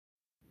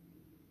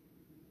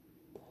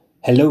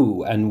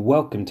Hello and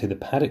welcome to the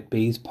Paddock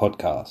Bees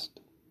podcast.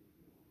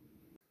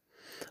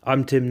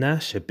 I'm Tim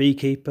Nash, a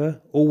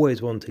beekeeper,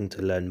 always wanting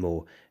to learn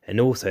more, and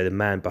also the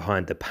man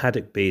behind the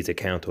Paddock Bees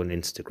account on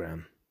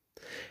Instagram.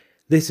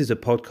 This is a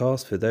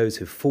podcast for those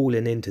who've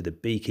fallen into the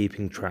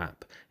beekeeping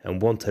trap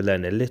and want to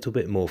learn a little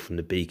bit more from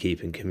the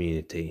beekeeping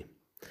community.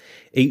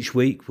 Each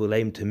week we'll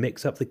aim to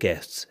mix up the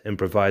guests and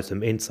provide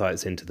some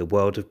insights into the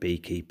world of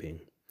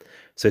beekeeping.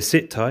 So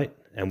sit tight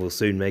and we'll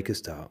soon make a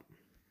start.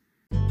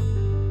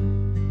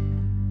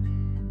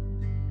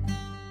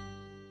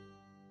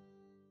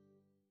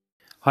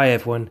 Hi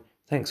everyone,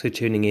 thanks for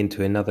tuning in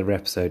to another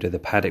episode of the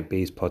Paddock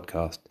Bees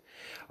podcast.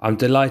 I'm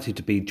delighted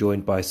to be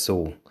joined by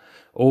Saul,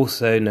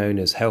 also known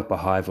as Helper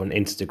Hive on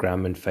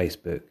Instagram and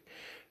Facebook.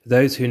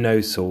 Those who know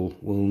Saul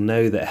will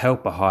know that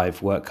Helper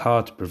Hive work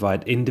hard to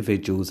provide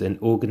individuals and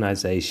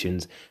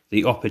organisations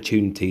the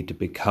opportunity to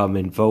become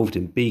involved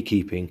in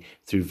beekeeping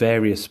through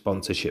various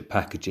sponsorship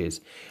packages.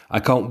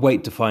 I can't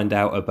wait to find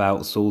out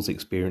about Saul's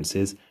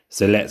experiences,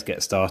 so let's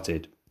get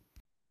started.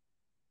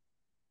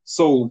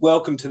 Saul,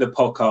 welcome to the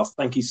podcast.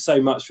 Thank you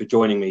so much for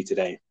joining me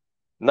today.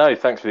 No,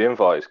 thanks for the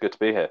invite. It's good to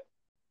be here.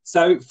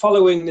 So,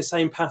 following the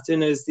same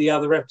pattern as the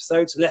other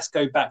episodes, let's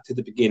go back to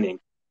the beginning.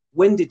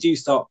 When did you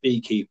start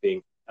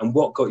beekeeping and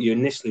what got you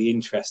initially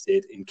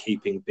interested in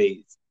keeping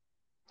bees?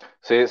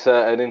 See, it's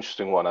an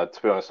interesting one.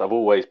 To be honest, I've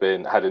always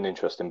had an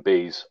interest in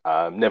bees.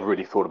 Never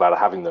really thought about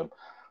having them.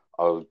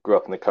 I grew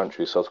up in the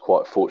country, so I was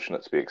quite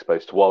fortunate to be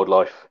exposed to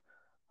wildlife.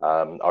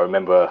 I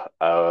remember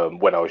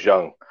when I was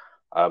young,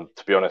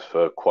 to be honest,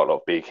 for quite a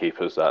lot of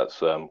beekeepers,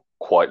 that's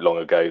quite long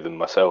ago than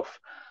myself.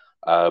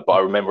 But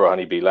I remember a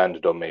honeybee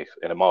landed on me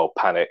in a mild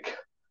panic.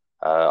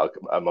 And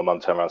my mum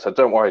turned around and said,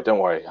 don't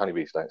worry,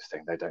 honeybees don't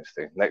sting, they don't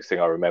sting. Next thing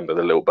I remember,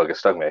 the little bugger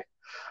stung me.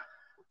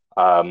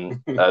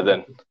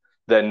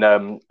 Then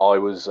I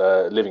was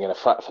living in a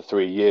flat for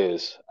 3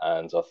 years,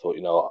 and I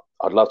thought,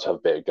 I'd love to have a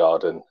bit of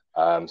garden.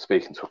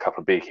 Speaking to a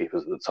couple of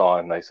beekeepers at the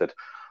time, they said,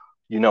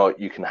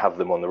 you can have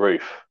them on the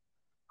roof.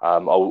 I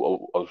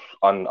was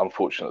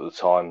unfortunate at the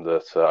time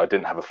that I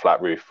didn't have a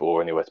flat roof or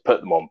anywhere to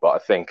put them on, but I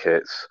think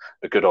it's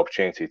a good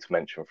opportunity to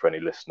mention for any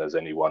listeners,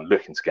 anyone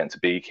looking to get into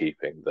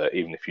beekeeping, that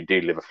even if you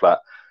do live a flat,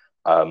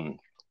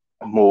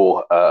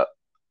 more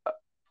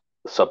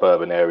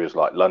suburban areas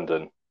like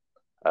London,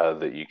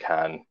 that you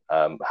can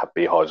have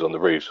beehives on the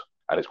roofs,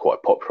 and it's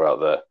quite popular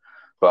out there.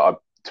 But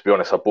to be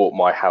honest, I bought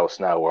my house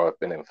now where I've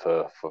been in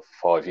for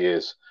 5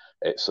 years.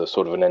 It's a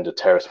sort of an end of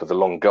terrace with a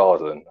long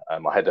garden. I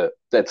had a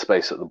dead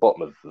space at the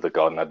bottom of the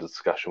garden. I had a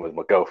discussion with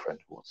my girlfriend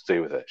what to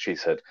do with it. She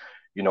said,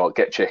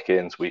 get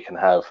chickens. We can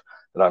have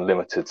an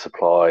unlimited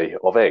supply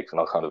of eggs.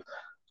 And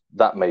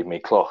that made me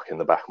clock in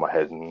the back of my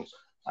head. And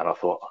I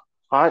thought,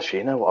 actually,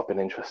 you know what I've been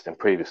interested in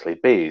previously?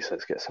 Bees.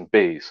 Let's get some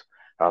bees.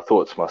 And I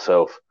thought to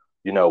myself,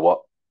 you know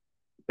what?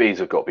 Bees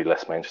have got to be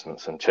less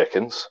maintenance than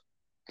chickens.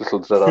 Little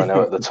did I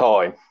know at the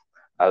time,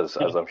 as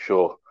I'm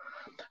sure.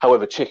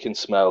 However, chickens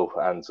smell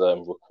and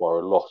require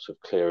a lot of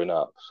clearing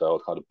up. So I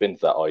kind of binned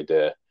that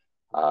idea.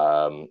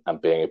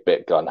 And being a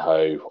bit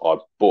gun-ho, I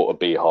bought a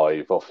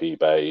beehive off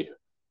eBay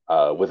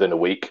within a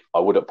week. I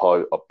wouldn't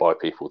buy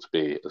people to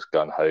be as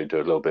gun-ho, do a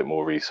little bit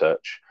more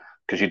research,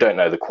 because you don't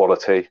know the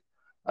quality.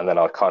 And then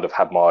I kind of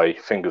had my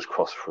fingers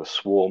crossed for a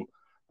swarm.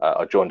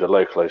 I joined a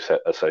local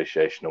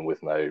association, and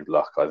with no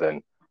luck, I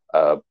then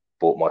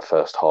bought my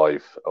first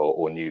hive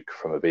or nuke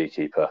from a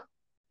beekeeper.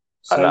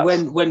 So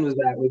when was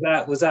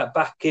that? Was that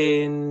back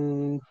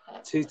in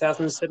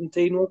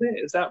 2017? Was it?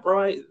 Is that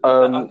right?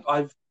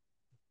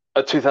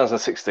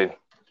 2016.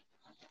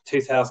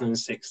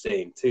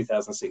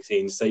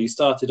 2016. So you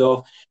started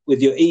off with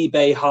your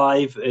eBay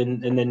hive,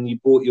 and then you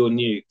bought your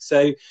nuke.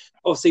 So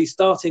obviously,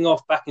 starting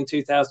off back in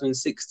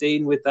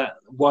 2016 with that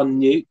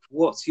one nuke,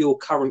 what's your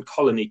current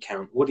colony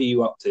count? What are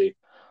you up to?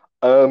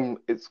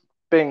 It's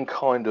been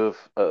kind of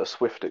a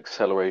swift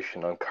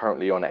acceleration. I'm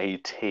currently on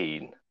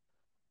 18.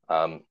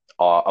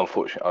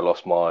 Unfortunately, I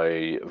lost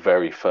my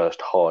very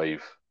first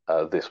hive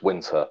this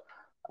winter,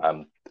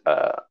 and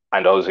I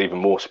was even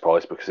more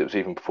surprised because it was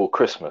even before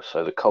Christmas,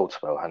 so the cold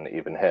spell hadn't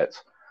even hit.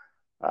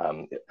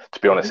 To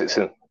be honest,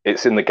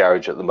 it's in the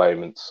garage at the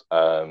moment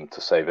to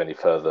save any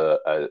further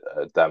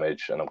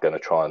damage, and I'm going to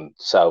try and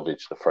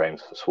salvage the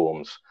frames for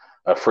swarms,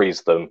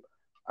 freeze them,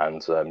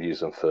 and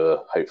use them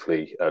for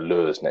hopefully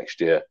lures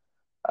next year.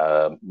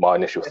 My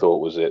initial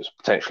thought was it's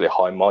potentially a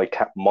high mite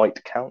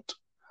count.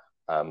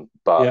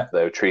 But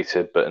they were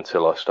treated, but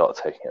until I start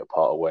taking it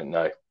apart, I won't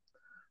know.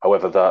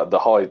 However,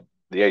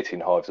 the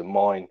 18 hives are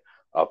mine.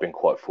 I've been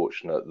quite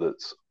fortunate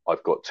that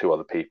I've got 2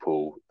 other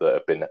people that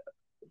have been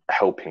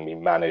helping me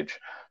manage.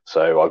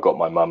 So I got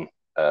my mum,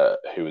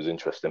 who was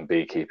interested in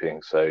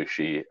beekeeping, so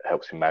she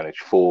helps me manage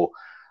 4.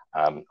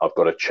 I've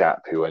got a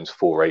chap who owns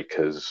 4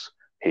 acres.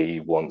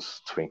 He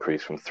wants to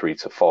increase from 3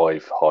 to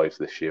 5 hives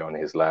this year on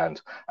his land,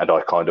 and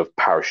I kind of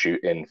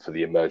parachute in for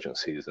the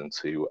emergencies and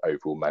to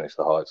overall manage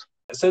the hives.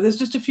 So there's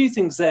just a few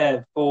things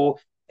there for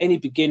any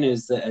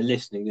beginners that are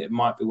listening that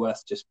might be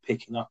worth just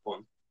picking up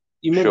on.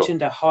 You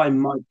mentioned a high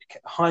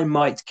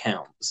mite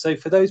count. So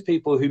for those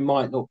people who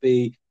might not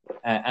be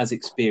as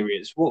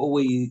experienced? What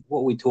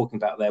are we talking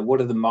about there?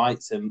 What are the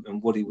mites and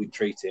what are we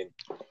treating?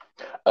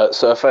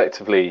 So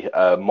effectively,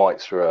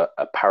 mites are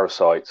a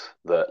parasite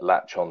that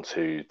latch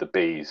onto the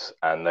bees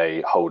and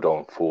they hold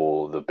on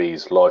for the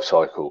bee's life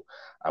cycle.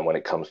 And when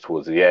it comes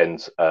towards the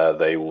end,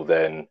 they will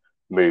then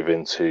move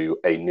into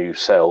a new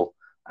cell.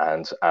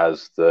 And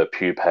as the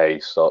pupae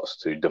starts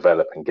to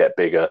develop and get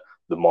bigger,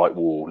 the mite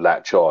will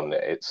latch on.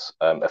 It's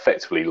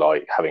effectively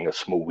like having a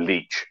small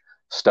leech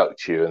stuck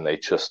to you, and they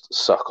just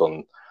suck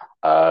on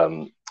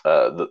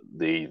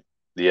the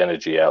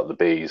energy out of the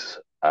bees.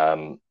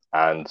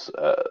 And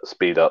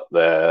speed up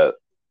their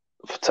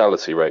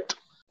fatality rate.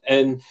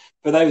 And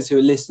for those who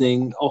are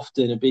listening,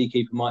 often a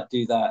beekeeper might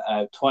do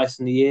that twice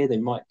in the year. They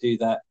might do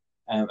that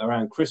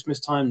around Christmas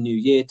time, New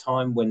Year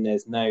time, when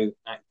there's no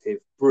active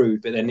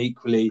brood. But then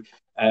equally,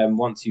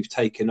 once you've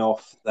taken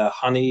off the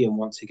honey and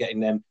once you're getting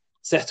them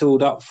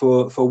settled up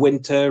for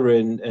winter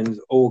and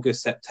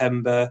August,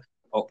 September,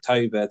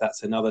 October,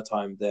 that's another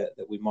time that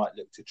we might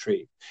look to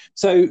treat.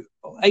 So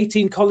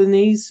 18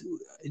 colonies,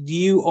 are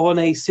you on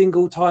a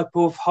single type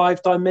of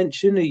hive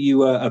dimension? Are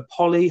you a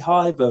poly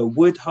hive, a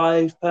wood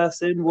hive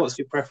person? What's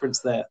your preference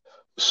there?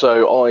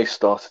 So I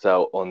started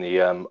out on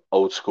the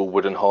old school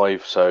wooden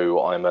hive,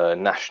 so I'm a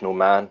national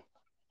man.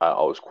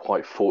 I was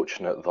quite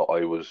fortunate that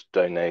I was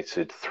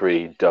donated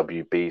 3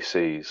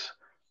 WBCs.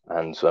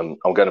 And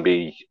I'm going to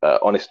be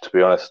honest, to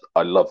be honest,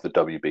 I love the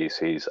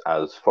WBCs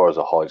as far as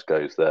a hive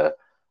goes there.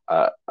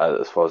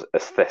 As far as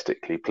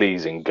aesthetically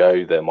pleasing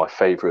go, they're my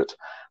favourite.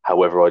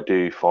 However, I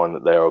do find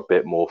that they're a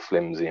bit more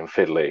flimsy and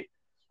fiddly.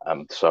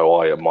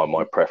 So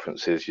my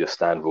preference is your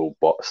standard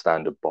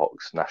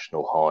box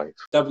national hive.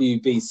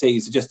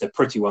 WBCs are just the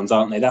pretty ones,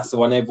 aren't they? That's the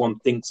one everyone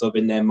thinks of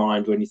in their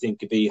mind when you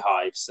think of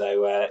beehives.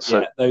 So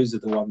yeah, those are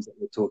the ones that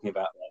we're talking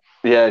about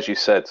there. Yeah, as you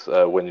said,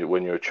 when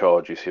you're a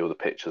child, you see all the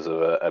pictures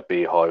of a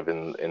beehive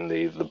in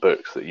the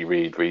books that you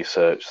read,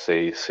 research,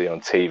 see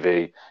on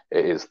TV.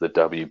 It is the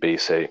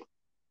WBC.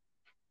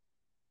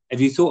 Have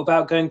you thought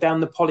about going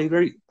down the poly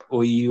route,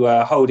 or are you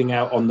holding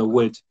out on the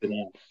wood for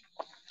now?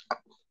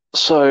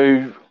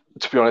 So,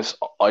 to be honest,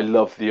 I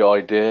love the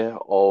idea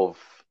of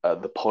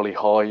the poly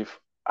hive.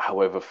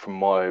 However, from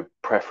my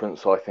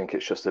preference, I think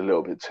it's just a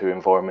little bit too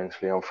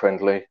environmentally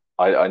unfriendly.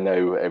 I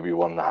know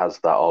everyone that has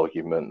that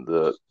argument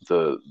that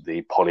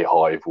the poly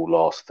hive will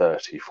last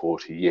 30,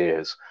 40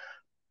 years.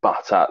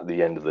 But at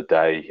the end of the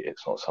day,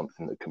 it's not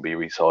something that can be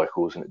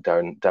recycled and it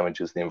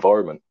damages the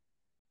environment.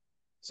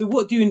 So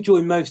what do you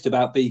enjoy most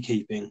about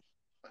beekeeping?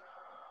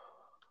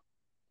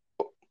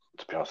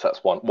 To be honest, that's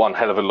one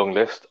hell of a long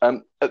list.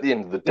 At the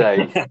end of the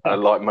day,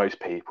 like most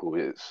people,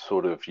 it's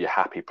sort of your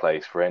happy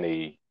place for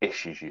any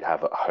issues you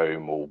have at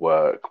home or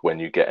work. When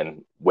you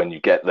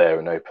get there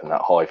and open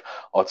that hive,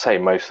 I'd say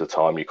most of the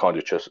time you kind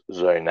of just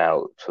zone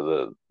out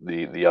to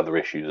the other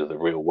issues of the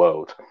real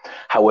world.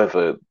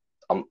 However,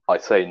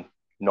 I'd say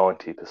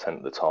 90%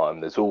 of the time,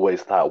 there's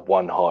always that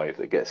one hive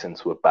that gets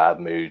into a bad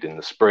mood in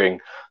the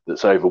spring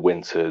that's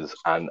overwinters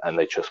and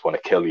they just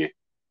want to kill you.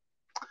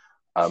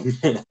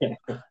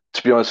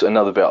 To be honest,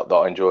 another bit that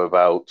I enjoy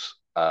about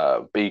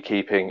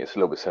beekeeping, it's a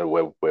little bit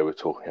similar where we're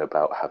talking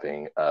about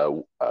having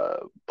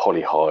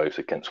poly hives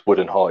against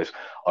wooden hives.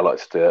 I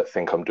like to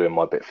think I'm doing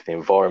my bit for the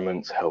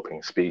environment,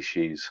 helping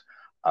species.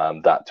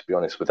 That, to be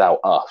honest, without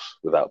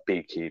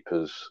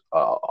beekeepers,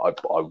 I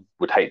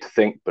would hate to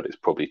think, but it's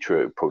probably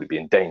true, it would probably be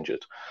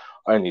endangered.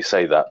 I only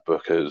say that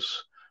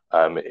because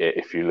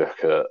if you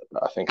look at,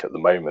 I think at the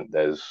moment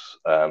there's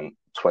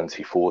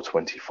 24,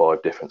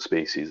 25 different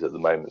species at the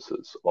moment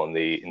that's on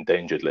the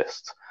endangered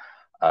list.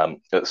 At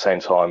the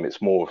same time,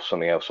 it's more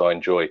something else I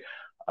enjoy.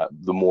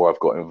 The more I've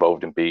got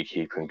involved in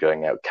beekeeping,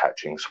 going out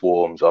catching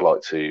swarms, I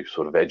like to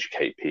sort of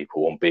educate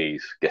people on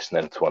bees, getting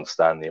them to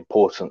understand the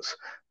importance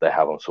they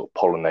have on sort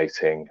of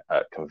pollinating,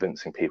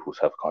 convincing people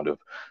to have kind of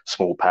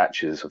small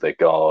patches of their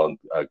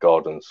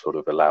gardens sort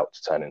of allowed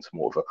to turn into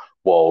more of a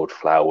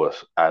wildflower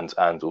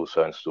and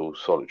also install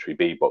solitary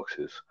bee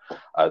boxes.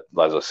 As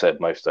I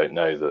said, most don't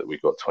know that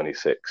we've got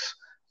 26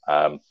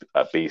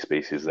 bee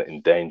species that are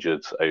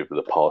endangered. Over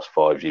the past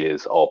 5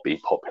 years, our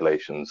bee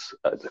populations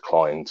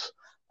declined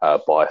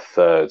by a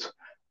third,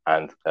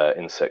 and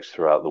insects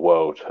throughout the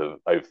world have,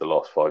 over the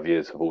last 5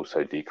 years, have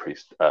also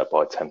decreased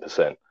by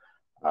 10%.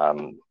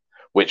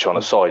 Which, on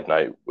a side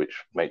note,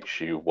 which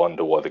makes you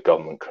wonder why the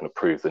government can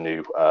approve the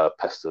new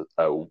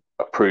pesticide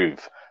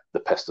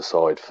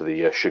for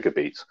the sugar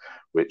beet,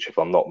 which, if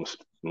I'm not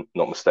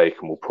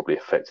mistaken, will probably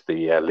affect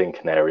the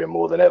Lincoln area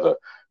more than ever.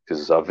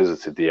 Because I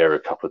visited the area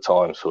a couple of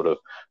times, sort of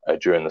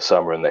during the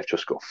summer, and they've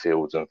just got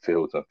fields and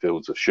fields and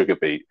fields of sugar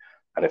beet.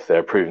 And if they're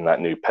approving that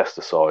new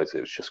pesticide,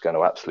 it's just going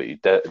to absolutely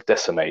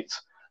decimate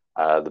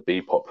the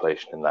bee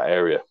population in that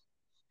area.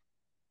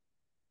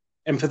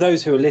 And for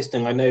those who are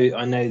listening, I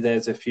know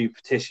there's a few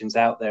petitions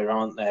out there,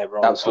 aren't there?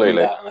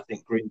 Absolutely. On that, and I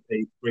think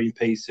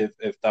Greenpeace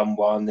have done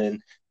one,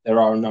 and there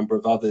are a number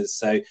of others.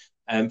 So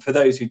for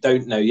those who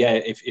don't know,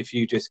 if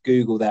you just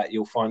Google that,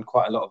 you'll find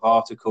quite a lot of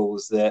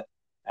articles that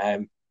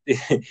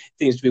it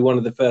seems to be one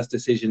of the first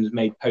decisions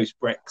made post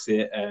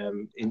Brexit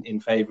in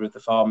favour of the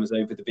farmers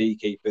over the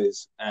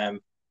beekeepers. But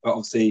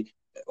obviously,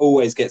 it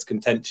always gets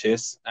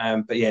contentious.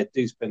 But yeah,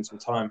 do spend some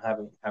time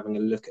having a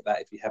look at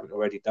that if you haven't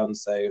already done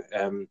so.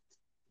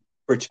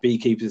 British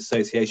Beekeepers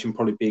Association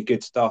probably be a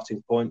good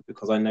starting point,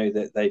 because I know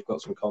that they've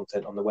got some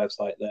content on the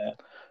website there.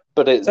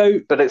 But it's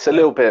a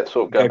little bit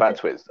sort of going back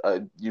to it.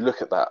 You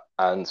look at that,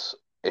 and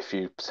if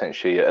you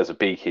potentially, as a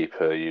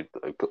beekeeper,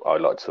 I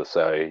like to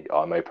say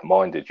I'm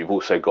open-minded. You've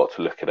also got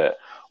to look at it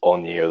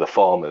on the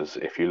farmers.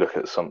 If you look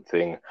at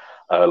something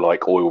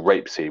like oil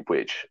rapeseed,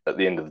 which at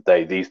the end of the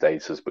day these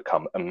days has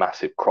become a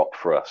massive crop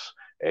for us.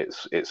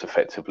 It's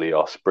effectively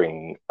our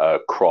spring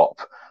crop,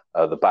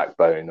 the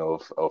backbone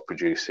of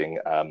producing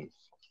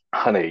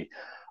honey.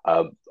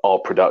 Our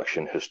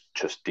production has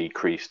just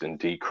decreased and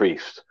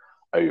decreased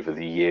over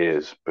the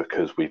years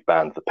because we've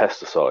banned the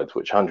pesticides,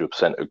 which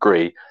 100%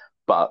 agree,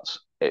 but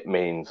it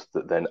means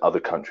that then other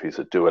countries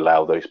that do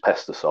allow those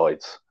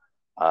pesticides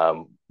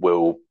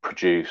will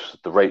produce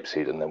the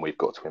rapeseed, and then we've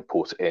got to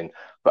import it in.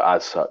 But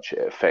as such,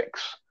 it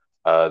affects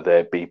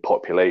their bee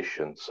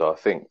population. So I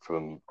think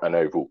from an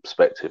overall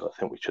perspective, I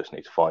think we just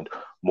need to find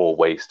more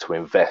ways to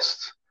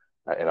invest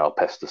in our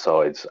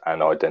pesticides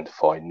and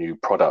identify new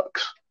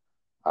products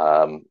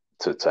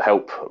to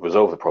help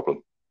resolve the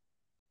problem.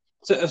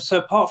 So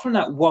apart from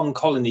that one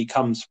colony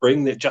come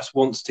spring that just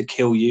wants to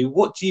kill you,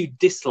 what do you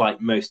dislike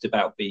most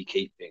about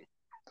beekeeping?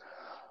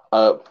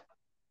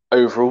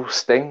 Overall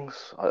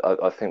stings.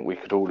 I think we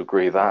could all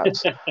agree that.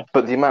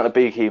 But the amount of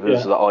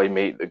beekeepers that I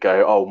meet that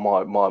go, "Oh,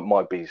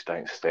 my bees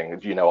don't sting,"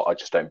 you know, I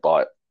just don't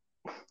bite.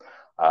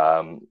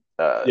 Bite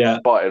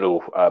at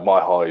all. My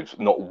hives,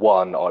 not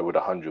one I would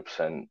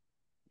 100%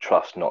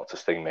 trust not to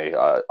sting me.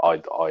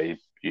 I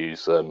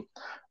use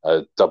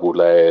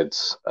double-layered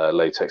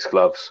latex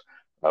gloves,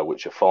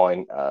 which are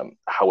fine.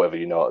 However,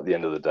 you know, at the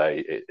end of the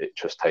day, it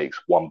just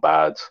takes one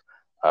bad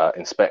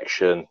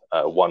inspection,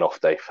 one off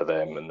day for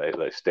them, and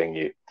they sting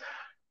you.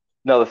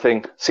 Another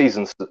thing,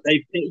 seasons.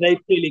 They've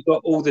clearly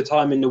got all the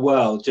time in the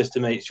world just to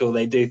make sure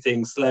they do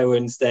things slow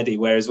and steady.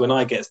 Whereas when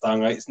I get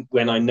stung, it's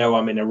when I know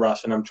I'm in a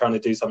rush and I'm trying to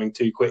do something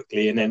too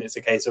quickly, and then it's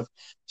a case of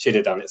should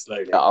have done it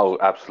slowly. Oh,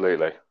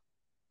 absolutely.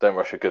 Don't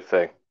rush a good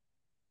thing.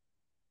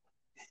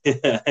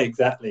 Yeah,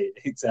 exactly.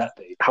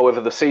 However,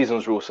 the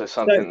seasons are also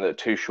something that are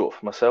too short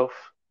for myself.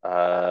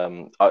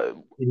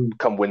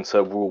 Come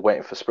winter, we're all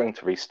waiting for spring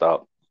to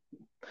restart.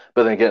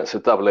 But then again, it's a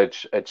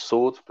double-edged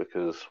sword,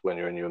 because when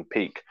you're in your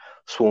peak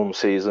swarm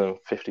season,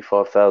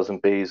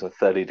 55,000 bees and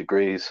 30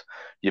 degrees,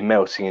 you're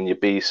melting in your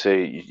bee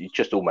suit. You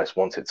just almost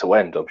want it to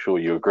end. I'm sure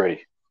you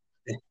agree.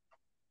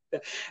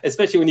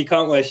 Especially when you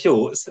can't wear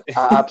shorts.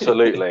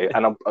 Absolutely.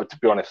 And to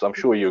be honest, I'm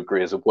sure you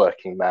agree as a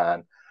working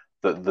man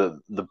that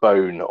the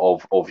bone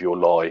of your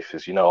life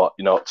is, you know,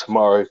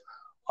 tomorrow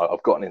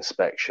I've got an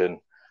inspection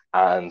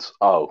and,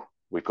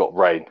 we've got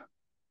rain.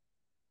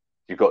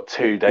 You've got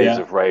 2 days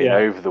of rain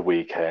over the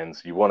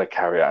weekends. You want to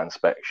carry out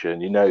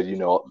inspection. You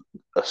know,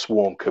 a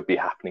swarm could be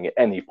happening at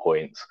any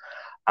point.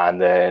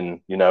 And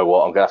then, you know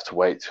what, I'm going to have to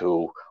wait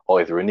till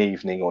either an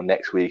evening or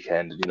next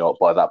weekend. You know,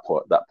 by that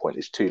point,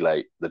 it's too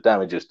late. The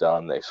damage is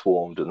done. They've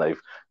swarmed and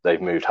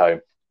they've moved home.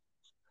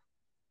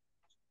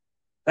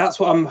 That's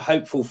what I'm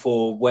hopeful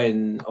for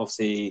when,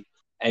 obviously,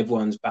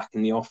 everyone's back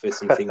in the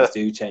office and things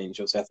do change.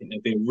 Obviously, I think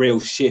there'll be a real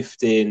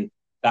shift in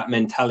that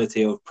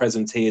mentality of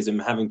presenteeism,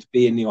 having to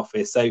be in the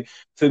office. So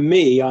for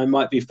me, I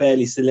might be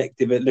fairly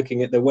selective at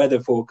looking at the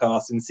weather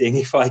forecast and seeing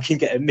if I can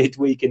get a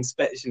midweek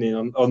inspection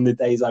in on the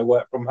days I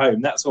work from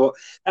home. That's what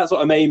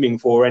I'm aiming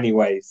for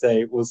anyway.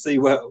 So we'll see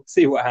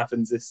what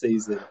happens this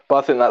season. But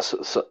I think that's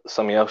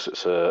something else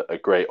that's a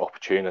great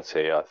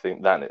opportunity. I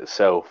think that in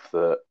itself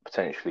that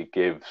potentially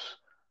gives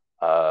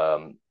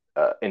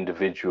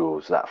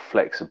individuals that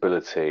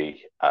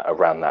flexibility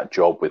around that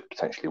job, with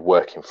potentially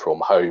working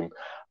from home,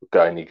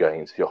 going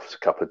into the office a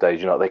couple of days.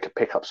 You know, they could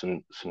pick up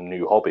some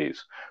new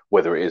hobbies,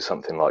 whether it is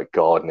something like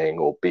gardening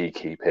or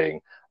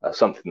beekeeping,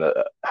 something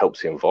that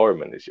helps the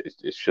environment.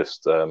 It's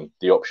just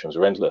the options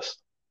are endless.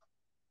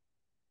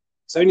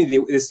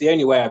 It's the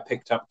only way I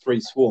picked up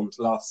 3 swarms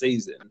last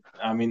season.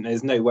 I mean,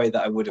 there's no way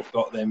that I would have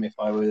got them if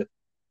I were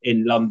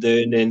in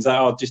London, and so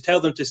I'll just tell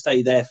them to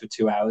stay there for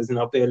 2 hours and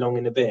I'll be along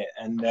in a bit.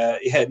 And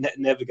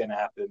never going to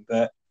happen.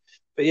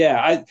 But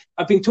yeah,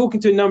 I've been talking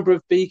to a number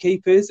of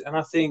beekeepers, and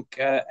I think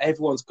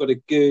everyone's got a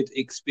good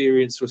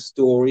experience or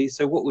story.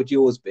 So what would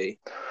yours be?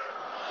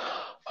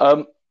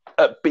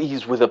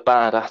 Bees with a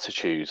bad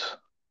attitude.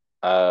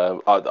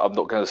 I'm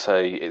not going to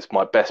say it's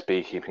my best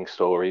beekeeping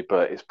story,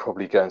 but it's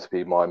probably going to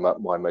be my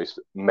most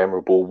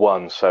memorable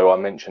one. So I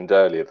mentioned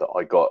earlier that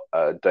I got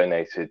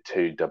donated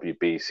 2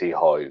 WBC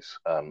hives.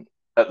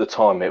 At the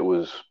time, it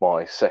was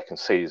my second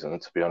season.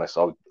 To be honest,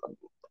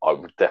 I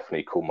would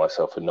definitely call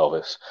myself a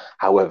novice.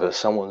 However,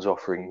 someone's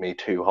offering me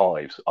 2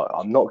 hives.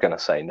 I'm not going to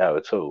say no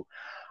at all.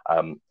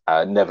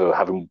 Never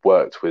having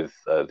worked with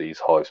these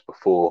hives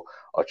before,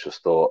 I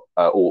just thought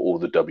all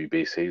the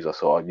WBCs. I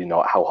thought, you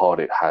know, how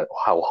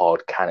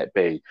hard can it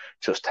be?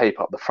 Just tape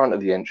up the front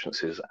of the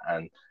entrances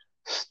and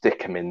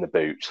stick them in the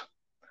boot.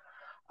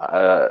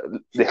 Uh,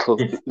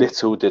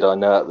 little did I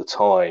know at the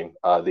time,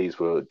 these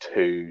were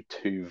two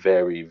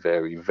very,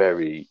 very,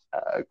 very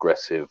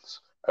aggressive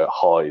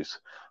hives.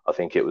 I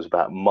think it was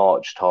about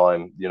March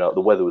time.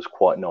 The weather was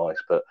quite nice,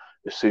 but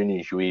as soon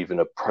as you even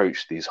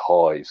approached these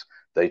hives,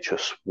 they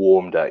just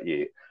swarmed at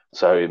you.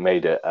 So it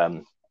made it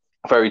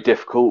very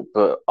difficult.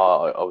 But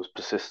I was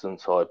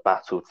persistent, so I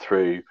battled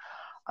through,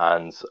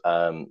 and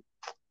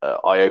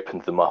I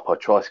opened them up. I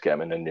tried to get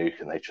them in a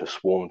nuke, and they just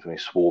swarmed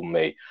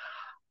me.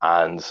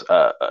 And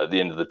at the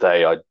end of the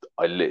day,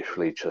 I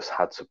literally just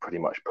had to pretty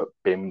much put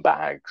bin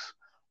bags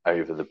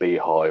over the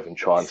beehive and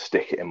try and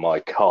stick it in my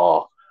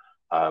car.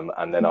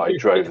 And then I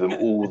drove them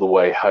all the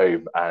way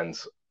home, and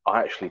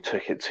I actually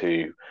took it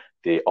to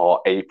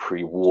our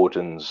apiary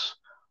warden's,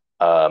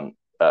 the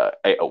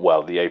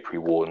apiary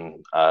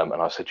warden, and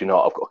I said, I've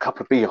got a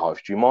couple of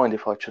beehives. Do you mind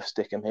if I just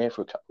stick them here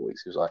for a couple of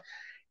weeks? He was like,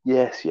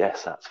 yes,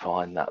 that's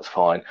fine, that's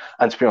fine.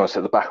 And to be honest,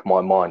 at the back of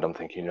my mind, I'm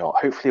thinking,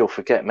 hopefully he'll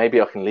forget.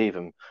 Maybe I can leave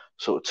him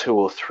sort of 2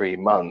 or 3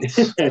 months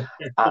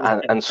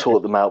and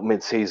sort them out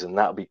mid-season.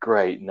 That'd be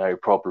great, no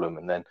problem.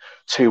 And then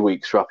 2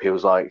 weeks up, he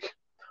was like,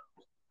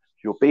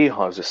 your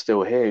beehives are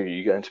still here. Are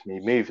you going to be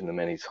moving them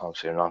anytime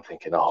soon? And I'm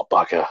thinking, oh,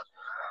 bugger,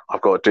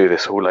 I've got to do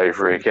this all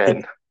over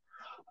again.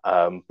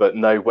 But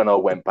no, when I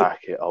went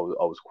back, I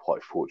was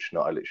quite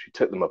fortunate. I literally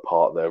took them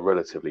apart. They're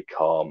relatively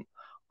calm.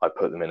 I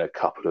put them in a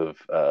couple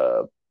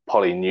of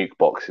poly nuke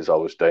boxes I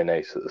was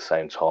donated at the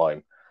same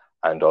time,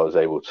 and I was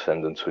able to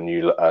send them to a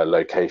new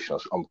location.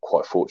 I'm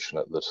quite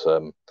fortunate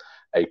that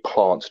a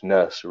plant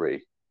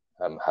nursery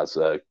has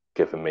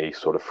given me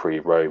sort of free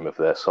roam of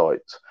their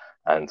site,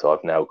 and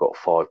I've now got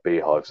 5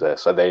 beehives there.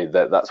 So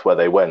that's where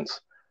they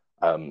went.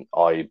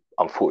 I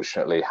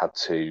unfortunately had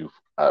to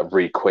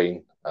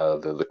requeen.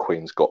 The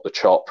queen's got the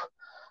chop,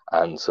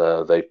 and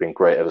they've been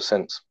great ever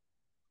since.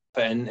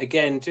 And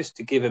again, just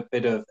to give a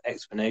bit of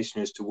explanation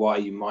as to why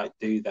you might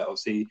do that,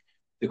 obviously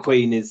the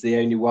queen is the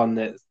only one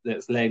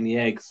that's laying the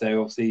egg.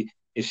 So obviously,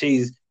 if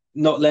she's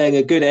not laying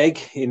a good egg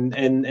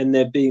and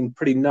they're being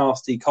pretty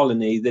nasty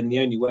colony, then the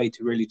only way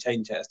to really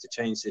change that is to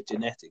change the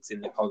genetics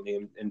in the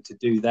colony. And to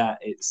do that,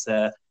 it's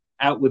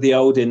out with the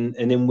old and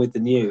in with the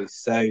new.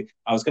 So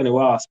I was going to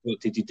ask,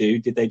 what did you do?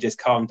 Did they just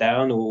calm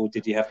down, or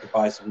did you have to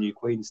buy some new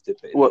queens to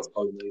put in these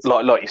colonies?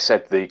 Like you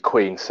said, the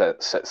queen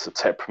sets the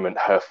temperament.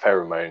 Her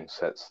pheromone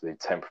sets the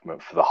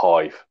temperament for the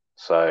hive.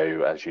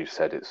 So as you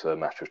said, it's a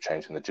matter of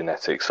changing the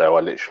genetics. So I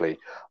literally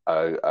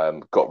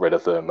got rid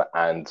of them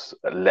and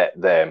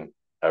let them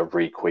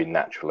requeen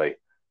naturally,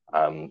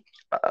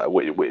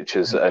 which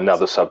is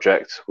another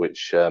subject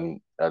which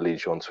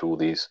leads you on to all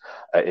these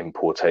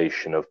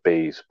importation of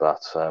bees.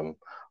 But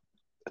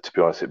to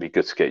be honest, it'd be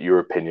good to get your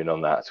opinion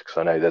on that, because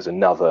I know there's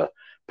another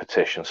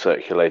petition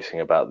circulating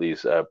about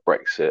these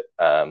Brexit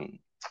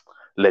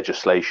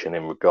legislation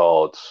in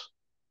regards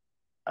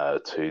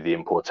to the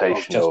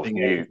importation of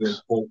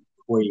nukes.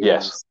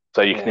 Yes,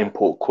 so you can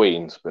import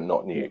queens, but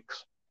not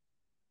nukes.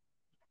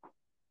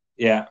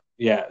 Yeah.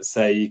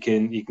 So you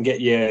can get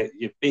your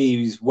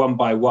bees one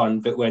by one,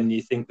 but when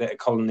you think that a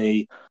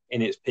colony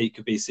in its peak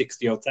could be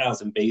 60 or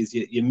 1,000 bees,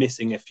 you're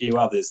missing a few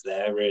others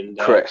there. And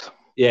correct.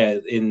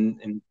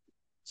 In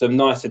some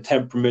nicer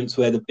temperaments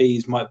where the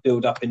bees might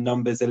build up in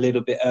numbers a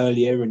little bit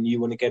earlier, and you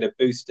want to get a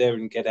booster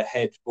and get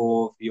ahead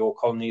for your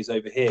colonies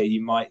over here,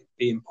 you might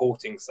be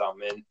importing some.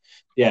 And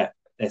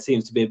there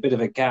seems to be a bit of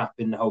a gap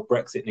in the whole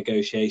Brexit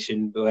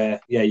negotiation where,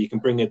 you can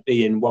bring a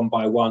bee in one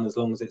by one as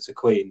long as it's a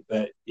queen,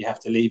 but you have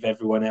to leave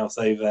everyone else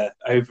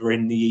over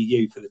in the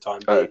EU for the time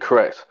being.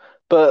 Correct.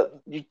 But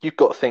you've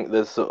got to think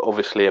there's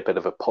obviously a bit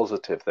of a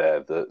positive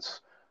there, that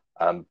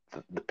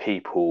the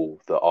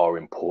people that are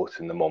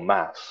importing them en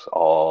masse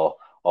are,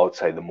 I would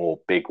say, the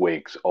more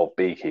bigwigs of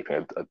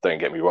beekeeping. Don't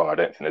get me wrong, I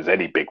don't think there's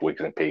any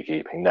bigwigs in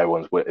beekeeping.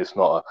 It's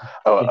not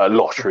a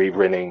lottery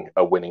winning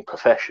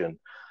profession.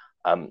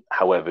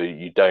 However,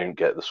 you don't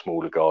get the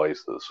smaller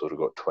guys that sort of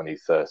got 20,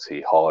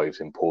 30 hives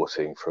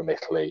importing from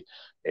Italy.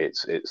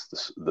 It's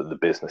the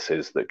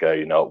businesses that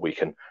go, we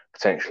can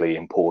potentially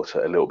import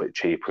it a little bit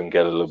cheaper and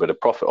get a little bit of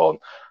profit on.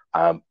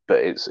 But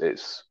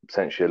it's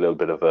potentially a little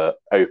bit of a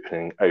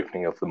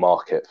opening of the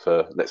market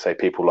for, let's say,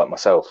 people like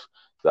myself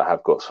that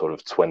have got sort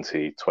of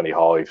 20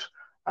 hives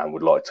and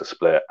would like to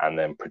split and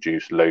then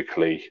produce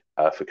locally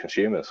for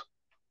consumers.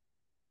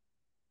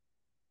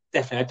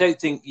 Definitely. I don't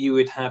think you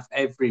would have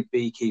every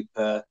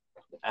beekeeper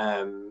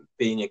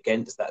being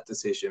against that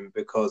decision,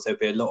 because there'd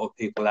be a lot of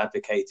people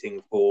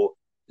advocating for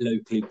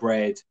locally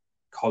bred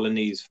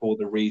colonies for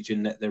the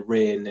region that they're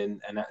in,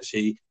 and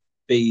actually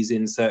bees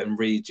in certain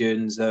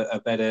regions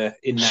are better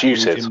in that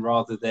region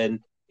rather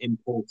than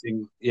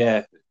importing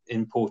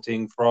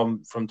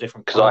from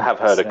different. Because I have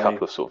heard a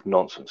couple of sort of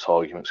nonsense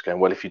arguments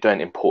going, well, if you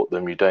don't import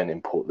them, you don't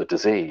import the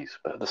disease.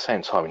 But at the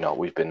same time,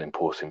 we've been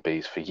importing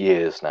bees for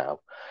years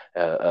now.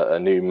 A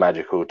new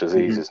magical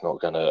disease is not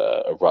going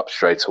to erupt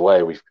straight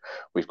away.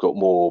 We've got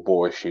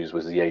more issues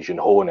with the Asian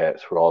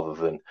hornet rather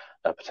than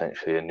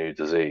potentially a new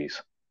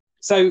disease.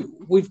 So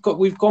we've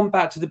gone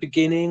back to the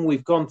beginning.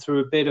 We've gone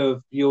through a bit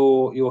of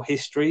your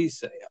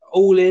histories.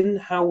 All in,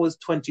 how was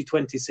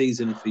 2020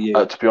 season for you?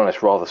 To be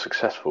honest, rather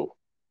successful.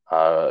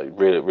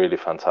 Really, really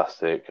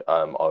fantastic.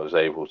 I was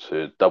able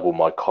to double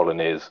my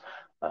colonies.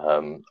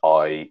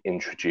 I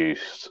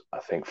introduced, I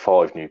think,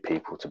 5 new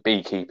people to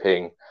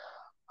beekeeping.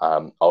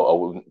 I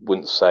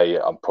wouldn't say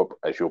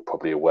as you're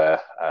probably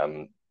aware,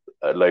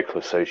 local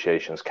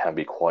associations can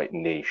be quite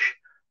niche.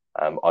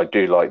 I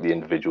do like the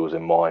individuals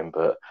in mind,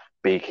 but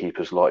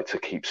beekeepers like to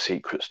keep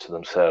secrets to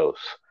themselves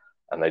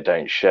and they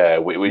don't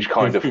share, which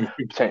kind of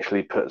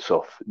potentially puts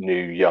off new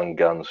young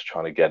guns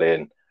trying to get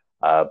in.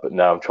 But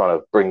now I'm trying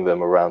to bring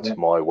them around to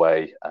my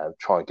way and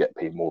try and get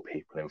more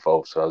people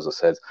involved. So as I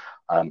said,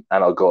 and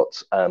I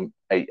got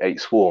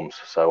eight swarms,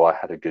 so I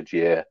had a good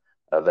year.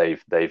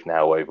 They've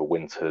now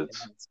overwintered,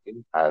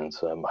 and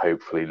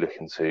hopefully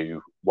looking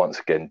to once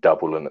again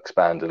double and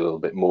expand a little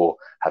bit more,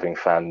 having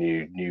found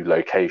new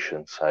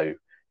locations. So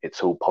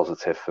it's all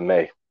positive for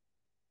me.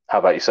 How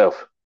about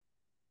yourself?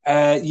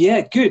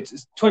 Yeah, good.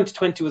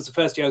 2020 was the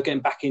first year I was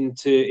getting back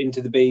into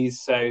the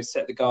bees, so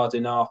set the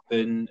garden up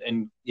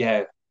and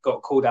yeah,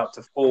 got called out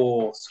to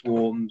 4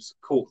 swarms,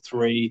 caught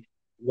 3.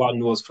 One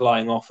was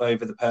flying off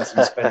over the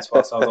person's fence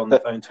whilst I was on the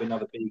phone to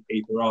another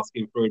beekeeper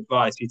asking for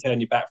advice. You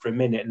turn your back for a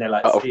minute and they're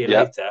like, see you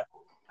later.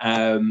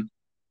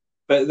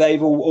 But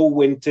they've all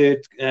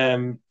wintered,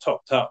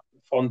 topped up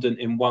fondant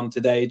in one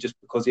today just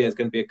because, it's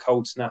going to be a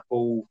cold snap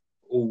all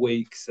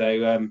week.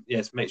 So,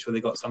 yes, make sure they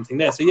got something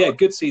there. So, yeah,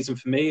 good season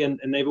for me and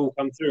they've all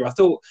come through. I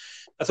thought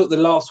the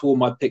last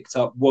swarm I picked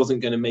up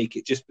wasn't going to make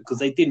it just because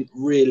they didn't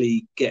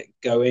really get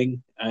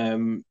going.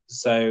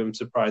 So I'm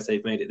surprised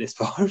they've made it this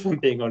far, if I'm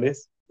being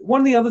honest. One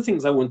of the other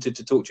things I wanted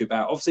to talk to you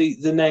about, obviously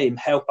the name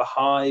Help a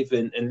Hive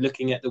and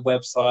looking at the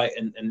website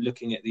and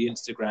looking at the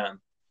Instagram.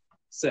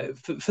 So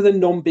for the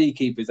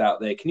non-beekeepers out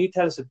there, can you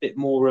tell us a bit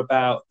more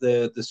about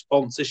the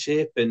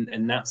sponsorship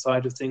and that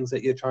side of things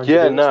that you're trying to do?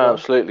 Yeah, no,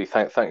 absolutely.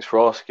 Thanks for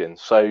asking.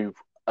 So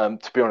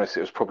to be honest,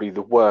 it was probably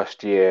the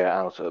worst year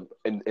out of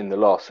in the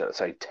last, let's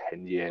say,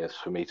 10 years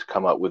for me to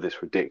come up with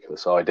this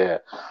ridiculous idea.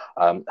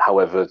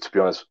 However, to be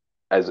honest,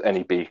 as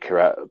any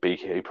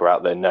beekeeper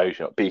out there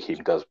knows,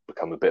 beekeeping does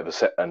become a bit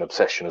of an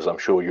obsession, as I'm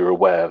sure you're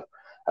aware.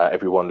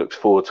 Everyone looks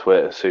forward to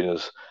it as soon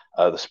as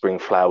the spring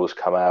flowers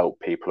come out.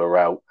 People are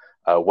out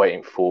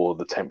waiting for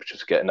the temperature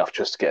to get enough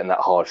just to get in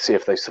that hive, see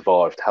if they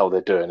survived, how they're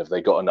doing, if they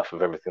got enough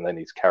of everything they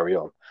need to carry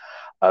on.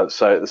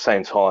 So at the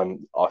same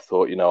time, I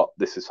thought,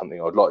 this is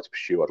something I'd like to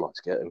pursue. I'd like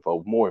to get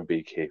involved more in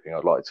beekeeping.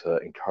 I'd like to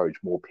encourage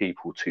more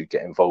people to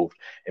get involved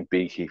in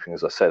beekeeping.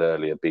 As I said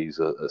earlier, bees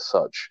are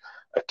such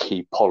a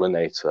key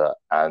pollinator.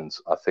 And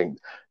I think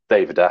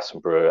David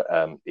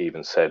Attenborough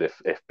even said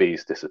if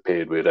bees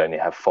disappeared, we'd only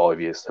have 5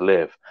 years to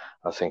live.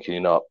 I was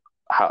thinking,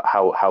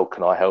 how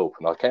can I help?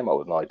 And I came up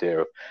with an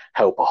idea of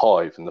Help a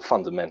Hive. And the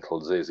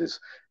fundamentals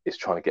is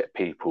trying to get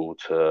people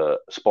to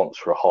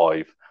sponsor a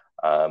hive.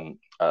 The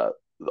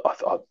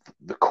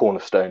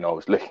cornerstone I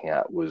was looking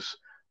at was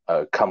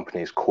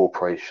companies,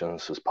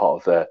 corporations, as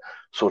part of their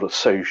sort of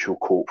social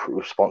corporate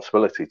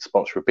responsibility to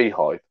sponsor a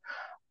beehive.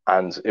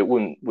 And it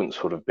wouldn't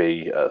sort of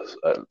be a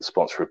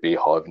sponsor a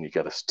beehive and you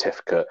get a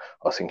certificate.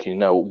 I was thinking,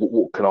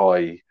 what can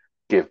I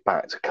give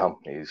back to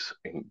companies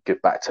and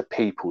give back to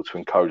people to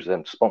encourage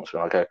them to sponsor?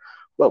 And I go,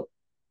 well,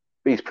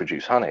 bees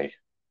produce honey.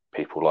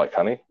 People like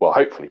honey. Well,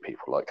 hopefully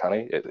people like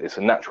honey. It's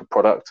a natural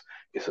product.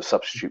 It's a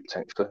substitute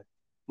potentially.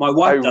 My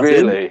wife doesn't.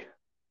 Really?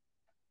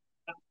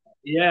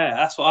 Yeah,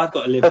 that's what I've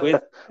got to live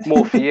with.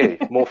 More for you,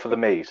 more for the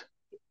mead.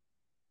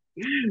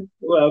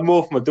 Well,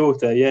 more for my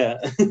daughter, yeah.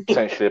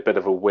 Potentially a bit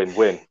of a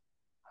win-win.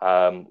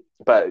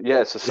 But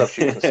yeah, it's a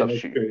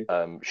substitute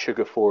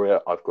sugar for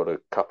it. I've got a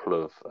couple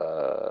of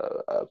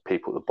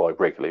people that buy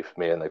regularly for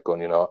me, and they've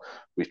gone,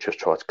 we've just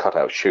tried to cut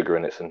out sugar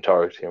in its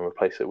entirety and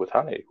replace it with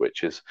honey,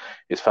 which is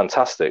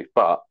fantastic.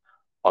 But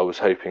I was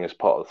hoping as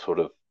part of sort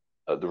of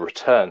the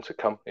return to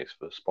companies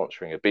for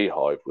sponsoring a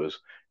beehive was,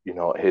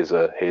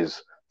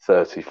 here's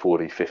 30,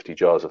 40, 50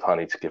 jars of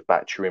honey to give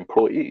back to your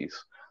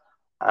employees.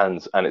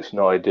 And it's an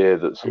idea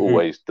that's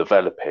always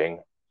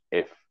developing.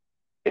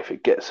 If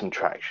it gets some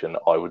traction,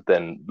 I would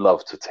then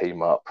love to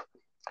team up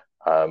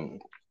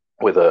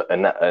with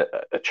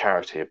a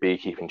charity, a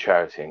beekeeping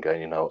charity, and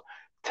go,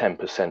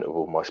 10% of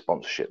all my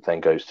sponsorship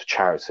then goes to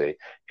charity.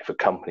 If a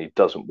company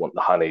doesn't want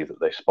the honey that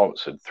they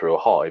sponsored through a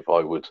hive, I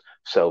would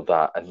sell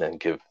that and then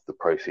give the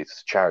proceeds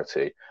to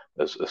charity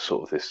as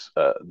sort of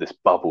this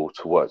bubble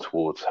to work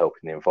towards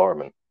helping the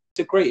environment.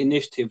 It's a great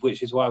initiative,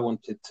 which is why I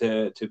wanted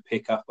to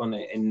pick up on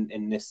it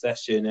in this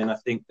session. And I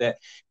think that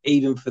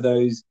even for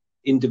those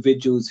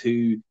individuals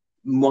who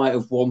might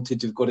have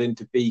wanted to have got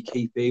into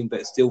beekeeping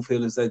but still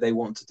feel as though they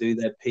want to do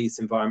their piece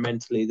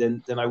environmentally,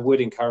 then I would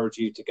encourage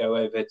you to go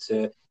over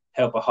to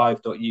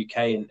helpahive.uk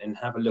and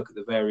have a look at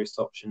the various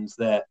options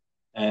there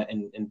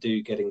and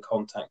do get in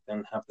contact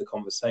and have the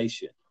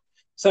conversation.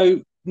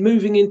 So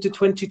moving into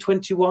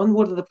 2021,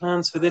 what are the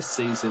plans for this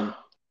season?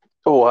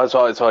 Oh, as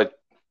I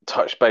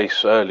touched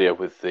base earlier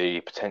with the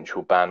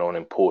potential ban on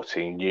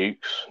importing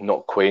nukes,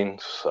 not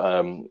queens.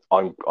 I'm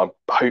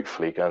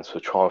hopefully going to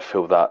try and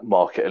fill that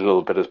market a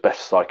little bit as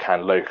best as I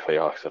can locally.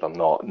 Like I said, I'm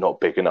not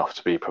big enough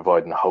to be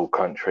providing the whole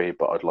country,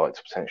 but I'd like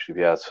to potentially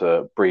be able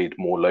to breed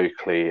more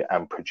locally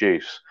and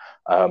produce,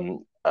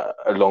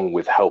 along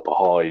with Help a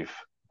Hive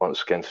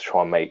once again to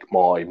try and make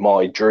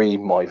my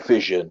dream, my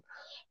vision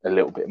a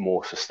little bit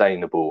more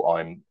sustainable.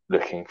 I'm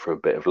looking for a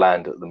bit of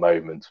land at the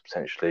moment to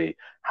potentially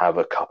have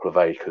a couple of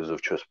acres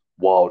of just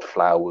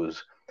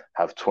wildflowers,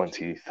 have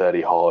 20,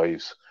 30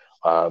 hives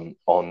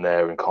on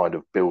there, and kind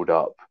of build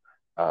up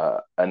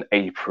an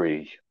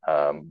apiary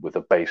with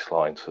a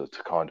baseline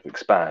to kind of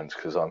expand.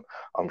 Because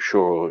I'm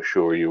sure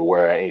you're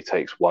aware it only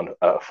takes one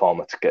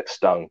farmer to get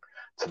stung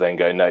to then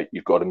go, no,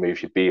 you've got to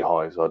move your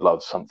beehives. I'd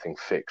love something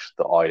fixed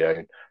that I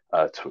own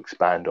to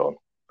expand on.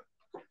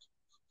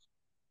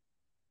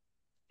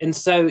 And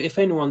so, if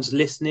anyone's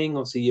listening,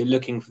 obviously you're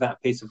looking for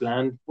that piece of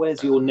land.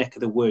 Where's your neck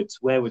of the woods?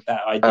 Where would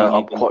that ideally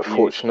I'm be quite for you?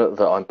 fortunate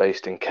that I'm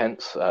based in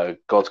Kent,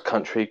 God's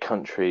country,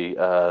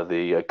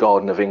 the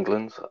Garden of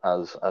England,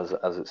 as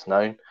it's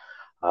known.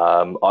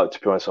 To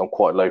be honest, I'm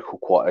quite local,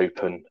 quite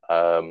open.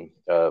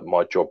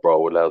 My job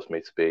role allows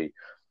me to be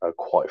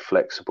quite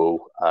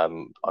flexible.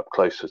 I'm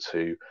closer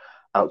to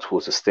out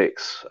towards the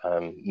sticks,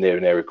 near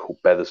an area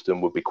called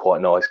Betherston would be quite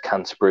nice.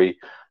 Canterbury,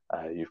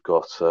 you've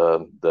got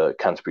the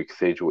Canterbury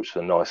Cathedral, which is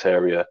a nice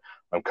area.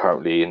 I'm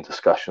currently in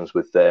discussions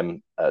with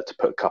them to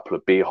put a couple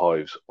of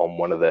beehives on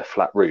one of their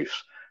flat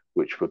roofs,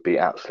 which would be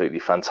absolutely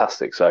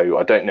fantastic. So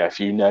I don't know if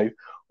you know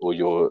or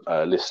your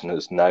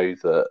listeners know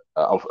that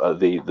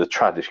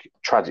the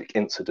tragic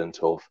incident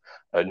of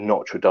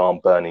Notre Dame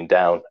burning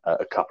down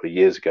a couple of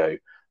years ago.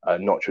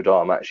 Notre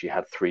Dame actually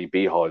had 3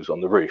 beehives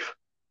on the roof,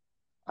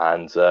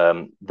 and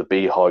the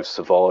beehives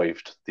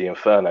survived the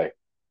inferno.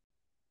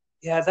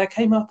 Yeah, that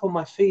came up on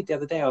my feed the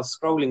other day. I was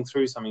scrolling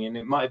through something, and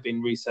it might have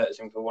been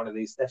researching for one of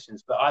these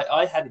sessions, but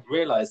I hadn't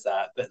realised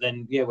that. But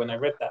then, yeah, when I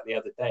read that the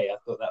other day, I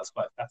thought that was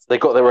quite fascinating. They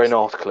got their own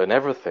article and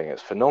everything.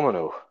 It's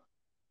phenomenal.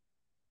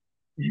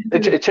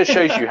 It just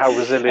shows you how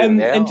resilient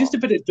they are. And just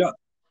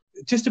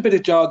a bit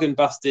of jargon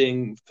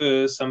busting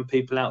for some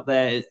people out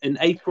there. An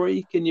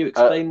apiary, can you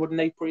explain what an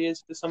apiary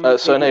is for some?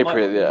 So an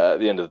apiary at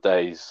the end of the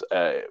day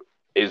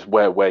is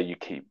where you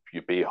keep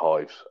your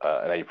beehives.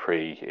 An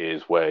apiary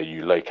is where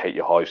you locate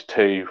your hives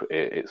to.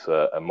 It's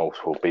a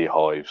multiple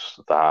beehives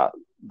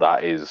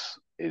that is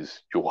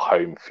your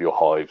home for your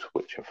hives,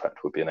 which in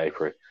fact would be an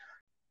apiary.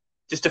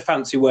 Just a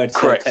fancy word.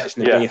 Correct.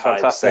 Protection of Yeah, beehives.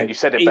 fantastic. So you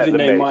said it better even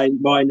than though me.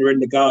 mine are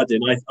in the garden,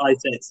 I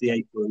say it's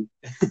the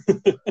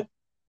apiary.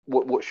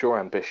 What's your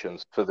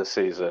ambitions for the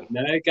season?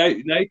 No, go for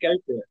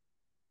it.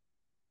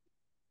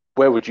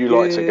 Where would you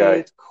like to go?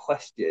 Good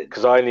question.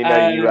 Because I only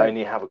know you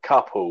only have a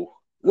couple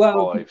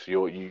of hives.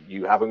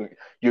 You haven't.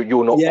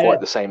 You're not quite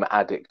the same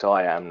addict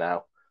I am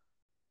now.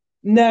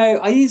 No,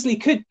 I easily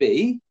could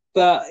be,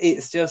 but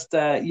it's just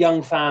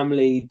young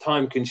family,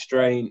 time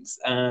constraints,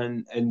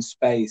 and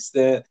space.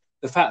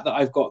 The fact that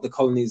I've got the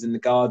colonies in the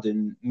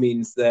garden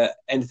means that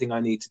anything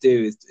I need to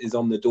do is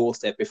on the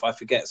doorstep. If I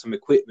forget some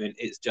equipment,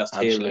 it's just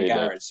here in the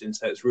garage, and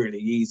so it's really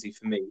easy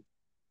for me.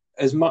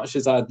 As much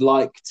as I'd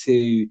like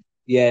to,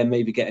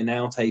 maybe get an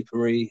out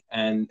apiary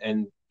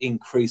and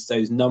increase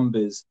those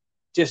numbers,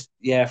 just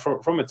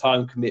from a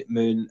time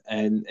commitment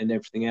and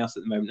everything else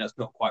at the moment, that's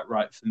not quite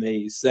right for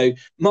me. So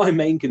my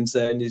main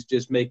concern is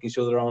just making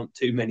sure there aren't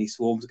too many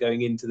swarms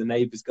going into the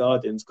neighbours'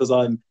 gardens, because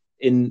I'm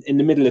in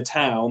the middle of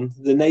town.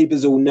 The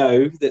neighbours all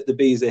know that the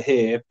bees are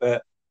here,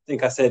 but I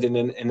think I said in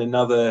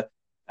another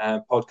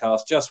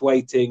podcast, just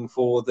waiting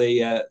for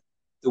the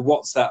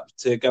WhatsApp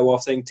to go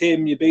off saying,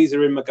 Tim, your bees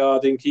are in my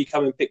garden, can you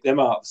come and pick them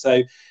up?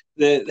 So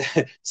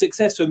the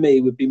success for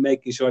me would be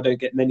making sure I don't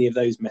get many of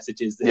those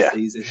messages this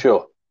season.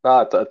 Sure.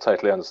 No, I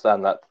totally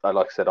understand that.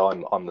 Like I said,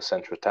 I'm the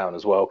centre of town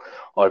as well.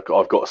 I've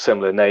got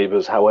similar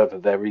neighbours. However,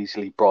 they're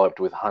easily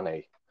bribed with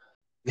honey.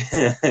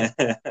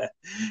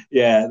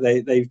 Yeah,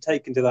 they've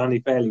taken to the honey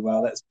fairly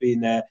well. That's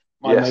been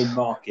my main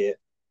market.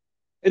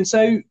 And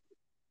so,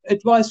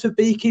 advice for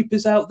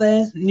beekeepers out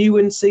there, new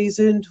and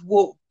seasoned,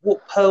 what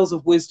pearls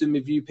of wisdom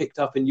have you picked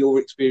up in your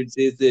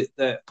experiences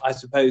that I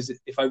suppose,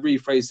 if I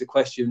rephrase the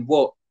question,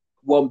 what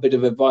one bit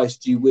of advice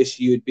do you wish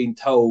you had been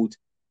told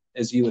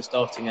as you were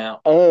starting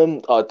out?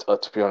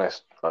 To be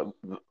honest,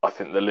 I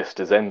think the list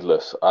is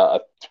endless.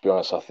 To be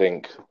honest, I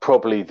think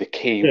probably the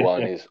key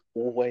one is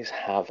always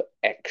have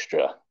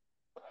extra.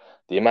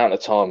 The amount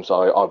of times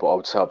I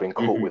would say I've been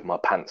caught with my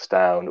pants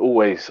down.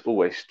 Always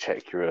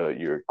check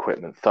your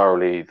equipment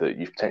thoroughly, that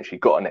you've potentially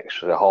got an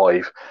extra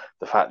hive.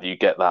 The fact that you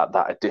get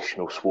that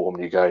additional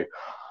swarm, you go,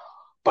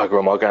 bugger,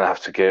 am I going to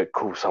have to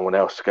call someone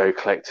else to go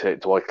collect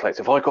it? Do I collect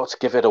it? Have I got to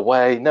give it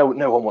away? No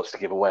one wants to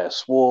give away a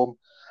swarm.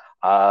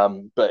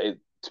 But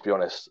to be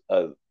honest,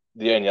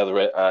 the only other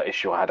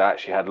issue I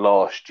actually had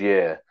last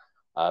year.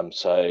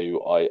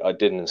 So I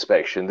did an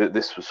inspection.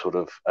 This was sort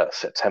of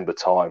September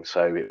time,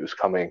 so it was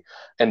coming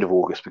end of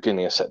August,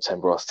 beginning of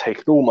September. I was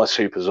taking all my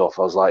supers off.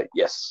 I was like,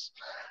 yes,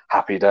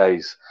 happy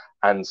days.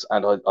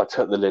 I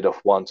took the lid off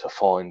one to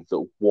find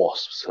that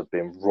wasps have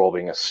been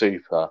robbing a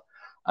super.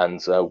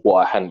 And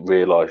what I hadn't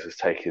realised was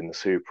taking the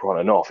super on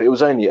and off. It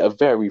was only a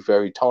very,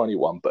 very tiny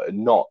one, but a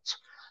knot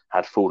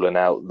had fallen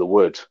out the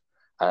wood.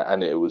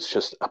 And it was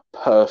just a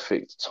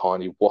perfect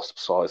tiny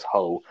wasp-sized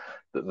hole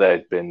that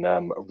they'd been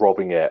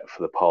robbing it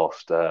for the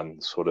past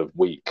sort of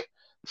week.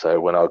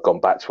 So when I'd gone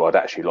back to it, I'd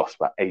actually lost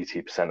about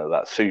 80% of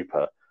that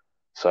super.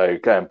 So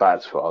going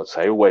back to it, I would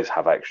say always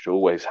have extra,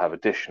 always have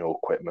additional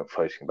equipment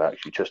floating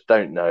back. You just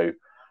don't know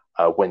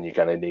when you're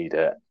going to need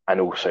it, and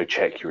also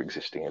check your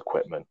existing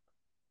equipment.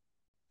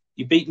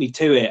 You beat me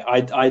to it.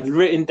 I'd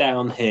written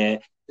down here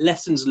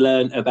lessons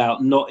learned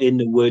about not in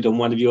the wood on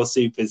one of your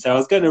supers. So I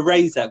was going to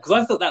raise that because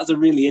I thought that was a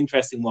really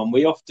interesting one.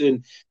 We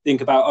often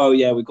think about, oh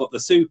yeah, we got the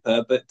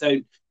super, but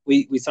don't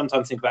we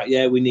sometimes think about,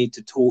 yeah, we need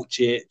to torch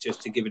it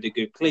just to give it a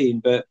good clean,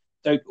 but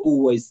don't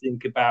always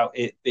think about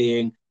it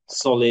being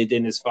solid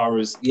in as far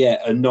as,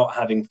 and not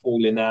having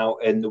fallen out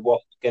and the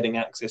wasp getting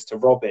access to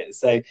rob it.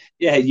 So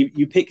yeah,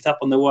 you picked up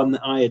on the one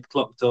that I had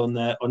clocked on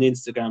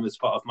Instagram as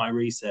part of my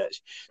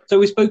research. So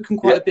we've spoken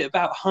quite a bit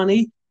about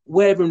honey.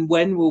 Where and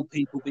when will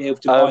people be able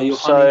to buy your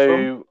honey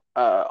from?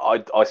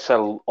 I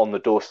sell on the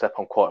doorstep.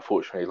 I'm quite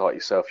fortunately, like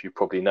yourself, you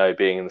probably know,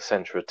 being in the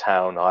centre of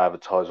town. I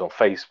advertise on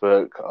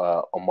Facebook,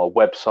 on my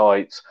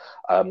website.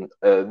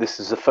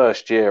 This is the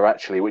first year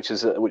actually, which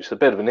is a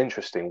bit of an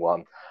interesting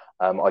one.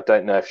 I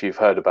don't know if you've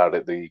heard about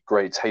it, the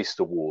Great Taste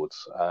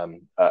Awards.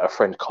 A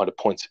friend kind of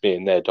pointed me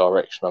in their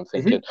direction. I'm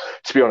thinking,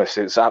 to be honest,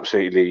 it's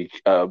absolutely.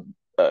 I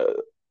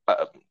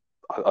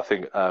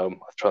think I'm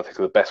trying to think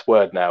of the best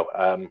word now.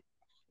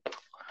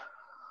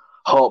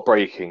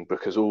 Heartbreaking,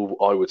 because all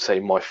I would say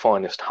my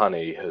finest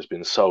honey has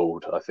been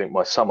sold. I think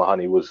my summer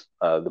honey was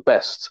the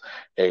best.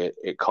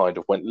 It kind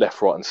of went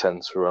left, right, and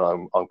centre,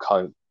 and I'm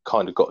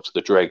kind of got to the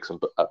dregs. And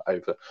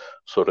over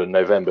sort of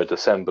November,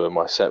 December,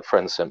 my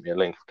friend sent me a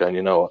link going,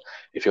 you know what,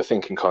 if you're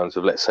thinking kind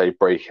of, let's say,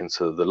 break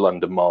into the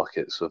London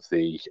markets of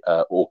the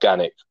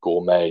organic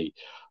gourmet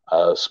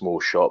small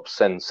shops,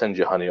 send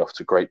your honey off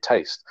to Great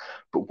Taste.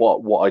 But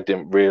what I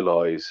didn't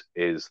realise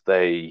is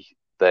they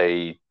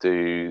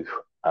do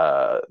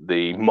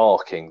the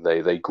marking,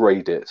 they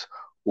grade it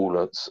all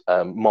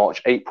at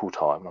March, April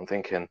time. I'm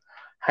thinking,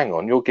 hang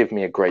on, you're giving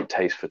me a Great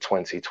Taste for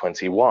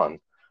 2021.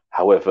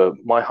 However,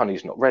 my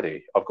honey's not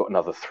ready. I've got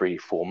another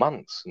 3-4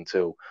 months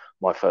until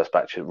my first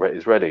batch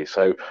is ready.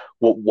 So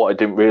what I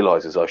didn't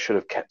realise is I should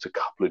have kept a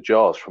couple of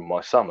jars from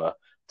my summer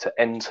to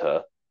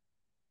enter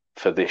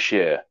for this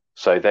year.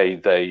 So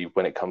they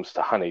when it comes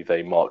to honey,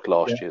 they mark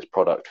last year's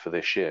product for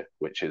this year,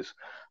 which is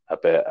a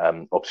bit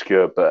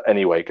obscure. But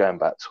anyway, going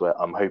back to it,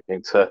 I'm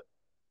hoping to.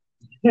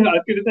 I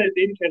was going to say it's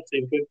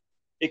interesting because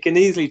it can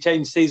easily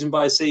change season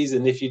by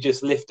season if you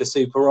just lift a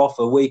super off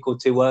a week or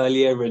two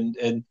earlier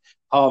and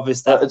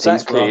harvest that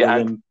exactly, piece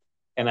rather than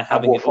kind of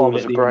having what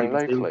farmers are growing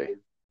locally.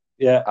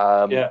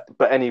 Yeah.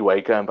 But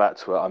anyway, going back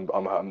to it,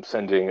 I'm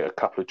sending a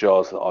couple of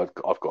jars that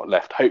I've got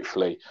left.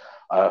 Hopefully,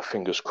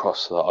 fingers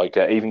crossed that I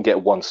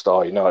get 1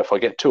 star. You know, if I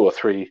get 2 or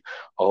 3,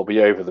 I'll be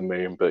over the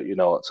moon. But you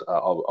know what,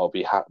 I'll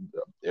be happy.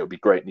 It'll be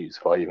great news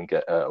if I even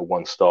get a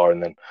 1 star.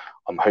 And then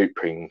I'm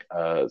hoping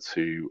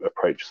to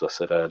approach, as I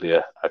said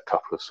earlier, a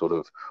couple of sort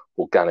of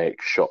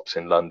organic shops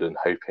in London,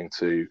 hoping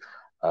to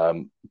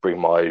bring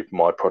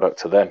my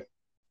product to them.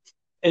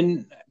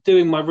 In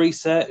doing my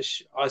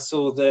research, I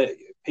saw that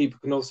people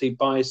can obviously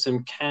buy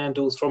some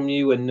candles from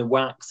you and the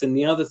wax. And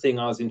the other thing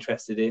I was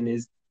interested in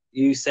is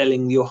you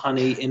selling your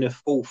honey in a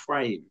full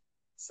frame.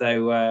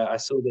 So I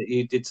saw that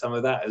you did some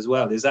of that as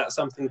well. Is that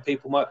something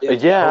people might be able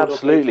to hold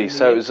absolutely.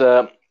 So it was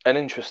an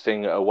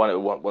interesting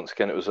one. Once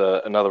again, it was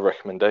another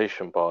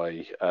recommendation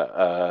by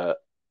a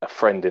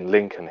friend in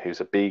Lincoln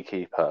who's a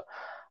beekeeper.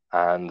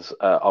 And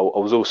I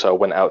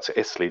went out to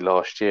Italy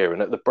last year,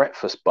 and at the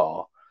breakfast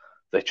bar,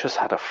 they just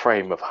had a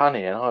frame of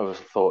honey, and I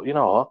thought, you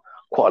know what,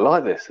 quite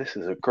like this. This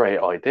is a great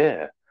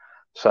idea.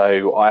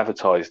 So I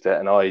advertised it,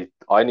 and I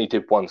only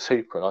did 1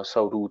 super, and I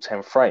sold all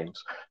 10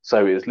 frames.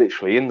 So it was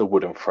literally in the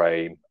wooden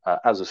frame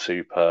as a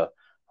super.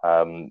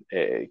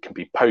 It can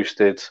be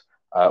posted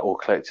or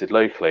collected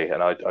locally,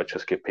 and I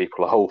just give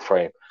people a whole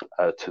frame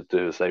to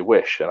do as they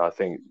wish. And I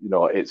think, you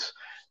know, it's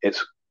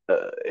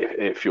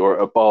if you're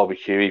at a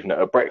barbecue, even at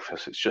a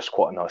breakfast, it's just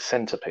quite a nice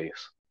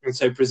centerpiece. And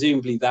so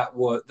presumably that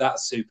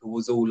super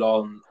was all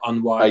on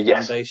unwired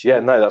foundation? Yeah,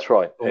 no, that's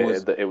right.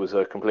 It was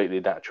a completely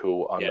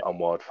natural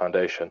unwired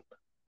foundation.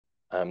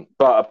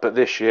 But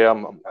this year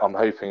I'm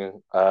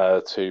hoping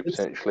to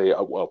potentially,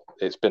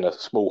 it's been a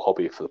small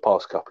hobby for the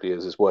past couple of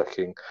years, is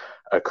working,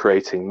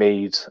 creating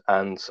mead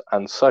and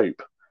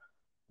soap.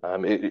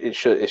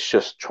 It's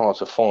just trying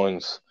to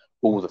find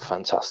all the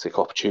fantastic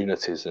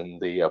opportunities in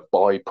the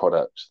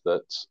byproduct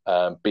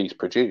that bees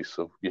produce.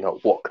 Of, you know,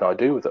 what can I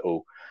do with it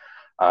all?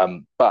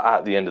 But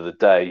at the end of the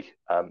day,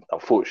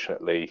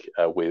 unfortunately,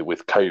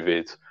 with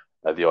COVID,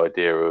 the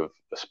idea of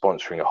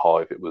sponsoring a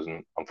hive, it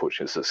wasn't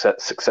unfortunately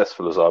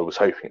successful as I was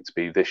hoping it to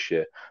be this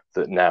year.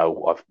 That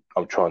now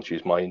I'm trying to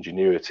use my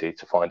ingenuity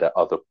to find out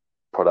other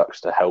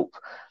products to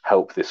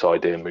help this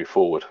idea move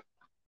forward.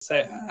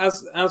 So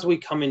as we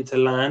come into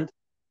land,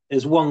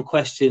 there's one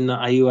question that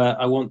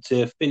I want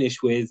to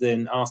finish with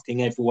and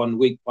asking everyone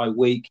week by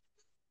week.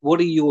 What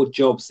are your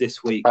jobs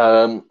this week?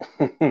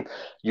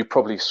 You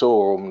probably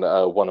saw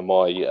on one of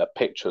my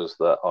pictures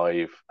that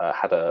I've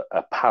had a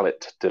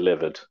pallet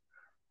delivered.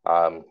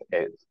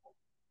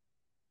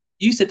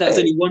 You said that was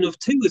only one of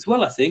two as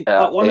well, I think.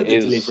 Part one it of the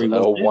is delivery,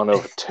 wasn't it? one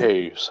of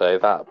two. So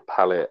that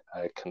pallet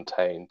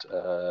contained,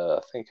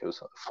 I think it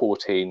was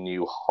 14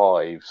 new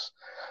hives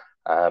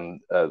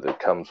that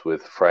comes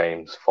with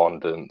frames,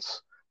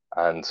 fondants,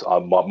 and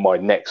my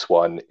next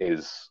one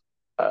is,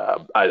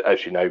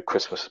 as you know,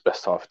 Christmas is the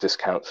best time for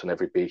discounts, and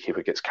every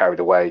beekeeper gets carried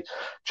away,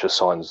 just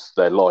signs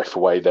their life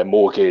away, their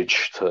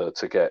mortgage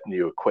to get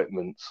new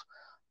equipment.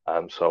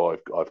 So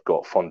I've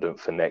got fondant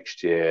for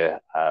next year.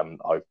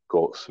 I've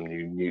got some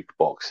new nuke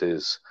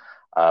boxes,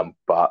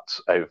 but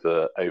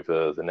over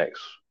the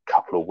next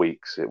couple of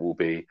weeks, it will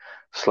be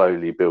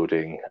slowly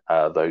building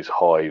those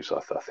hives.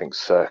 I think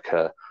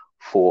circa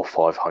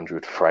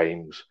 400-500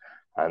 frames,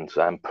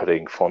 and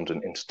putting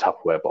fondant into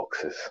Tupperware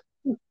boxes.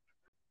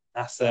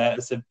 That's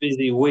a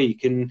busy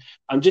week, and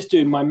I'm just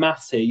doing my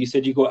maths here. You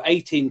said you got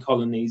 18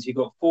 colonies, you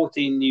got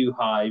 14 new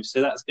hives,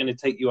 so that's going to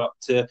take you up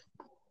to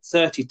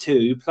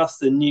 32 plus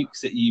the nukes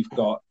that you've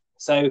got.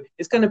 So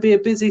it's going to be a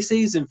busy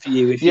season for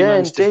you if you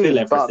manage to fill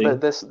everything.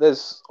 But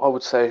there's I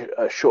would say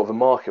a short of a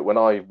market.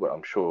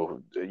 I'm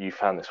sure you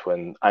found this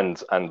when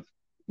and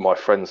my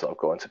friends that I've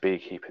got into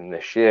beekeeping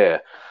this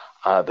year,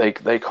 they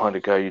kind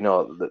of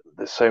go,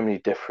 there's so many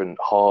different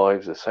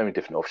hives, there's so many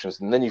different options,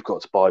 and then you've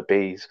got to buy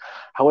bees.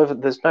 However,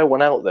 there's no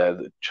one out there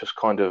that just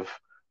kind of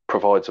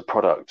provides a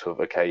product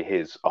of, okay,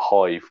 here's a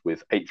hive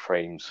with 8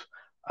 frames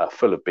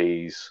full of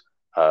bees,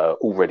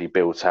 already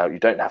built out. You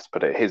don't have to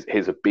put it.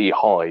 Here's a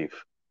beehive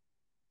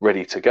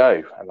ready to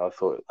go. And I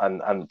thought,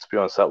 and to be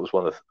honest, that was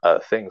one of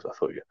the things I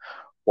thought.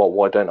 Well,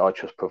 why don't I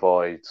just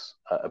provide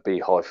a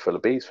beehive full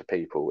of bees for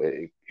people?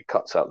 It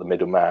cuts out the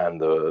middleman,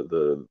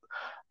 the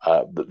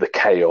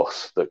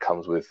chaos that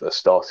comes with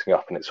starting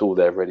up, and it's all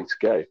there ready to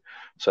go.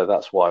 So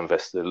that's why I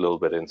invested a little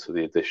bit into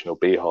the additional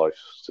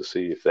beehives to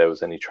see if there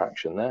was any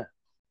traction there.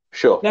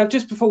 Sure. Now,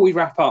 just before we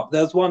wrap up,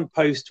 there's one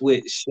post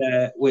which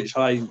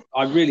I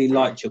really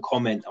liked your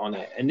comment on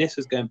it, and this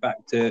was going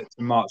back to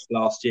March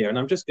last year, and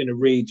I'm just going to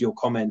read your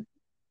comment.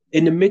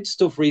 In the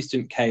midst of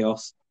recent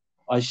chaos,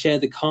 I share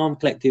the calm,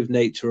 collective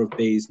nature of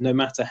bees. No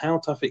matter how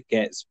tough it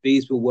gets,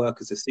 bees will work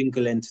as a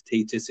single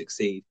entity to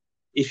succeed.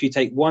 If you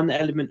take one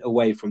element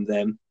away from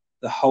them,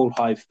 the whole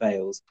hive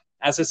fails.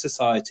 As a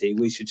society,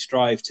 we should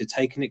strive to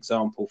take an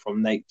example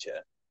from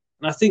nature.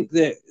 And I think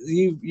that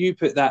you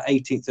put that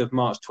 18th of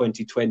March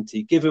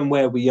 2020, given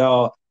where we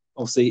are,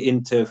 obviously,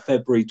 into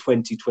February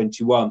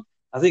 2021,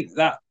 I think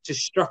that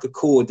just struck a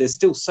chord. There's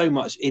still so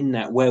much in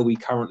that where we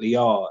currently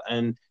are.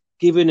 And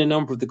given a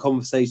number of the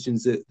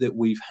conversations that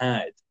we've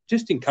had,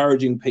 just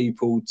encouraging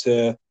people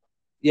to,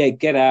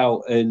 get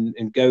out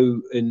and go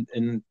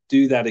and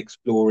do that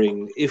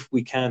exploring. If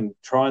we can,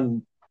 try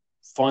and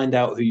find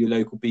out who your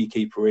local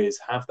beekeeper is,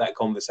 have that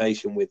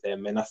conversation with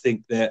them. And I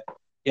think that,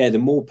 the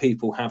more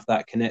people have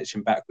that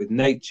connection back with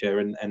nature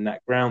and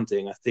that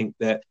grounding, I think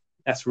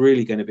that's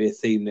really going to be a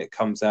theme that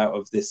comes out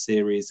of this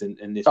series and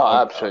this podcast.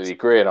 I absolutely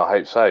agree, and I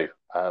hope so.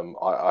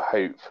 I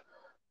hope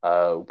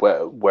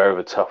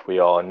wherever tough we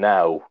are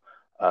now,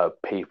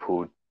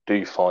 people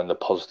do find the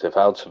positive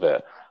out of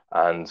it.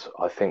 And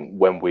I think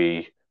when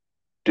we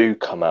do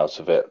come out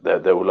of it,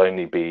 there will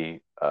only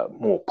be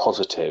more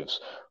positives,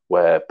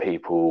 where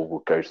people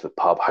will go to the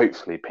pub.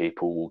 Hopefully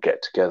people will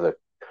get together,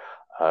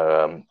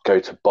 go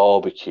to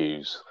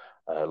barbecues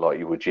like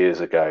you would years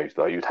ago.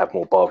 Like you'd have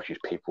more barbecues,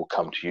 people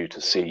come to you to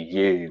see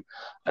you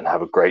and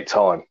have a great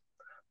time.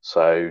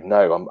 So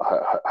no,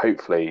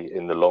 hopefully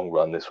in the long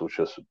run this will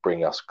just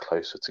bring us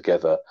closer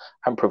together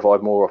and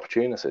provide more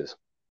opportunities.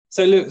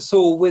 So look,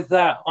 Saul, with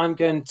that, I'm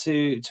going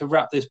to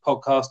wrap this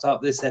podcast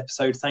up, this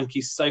episode. Thank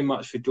you so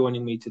much for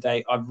joining me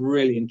today. I've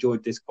really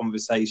enjoyed this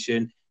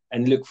conversation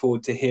and look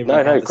forward to hearing.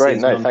 Great.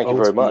 Thank you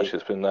very much.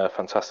 It's been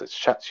fantastic to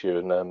chat to you,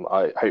 and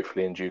I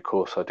hopefully in due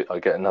course I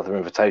get another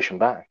invitation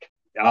back.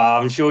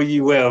 I'm sure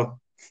you will.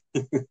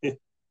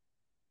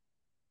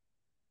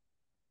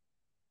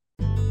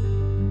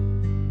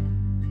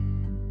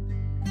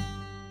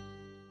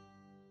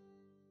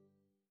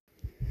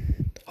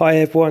 Hi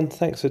everyone,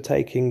 thanks for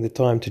taking the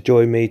time to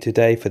join me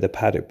today for the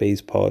Paddock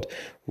Bees pod.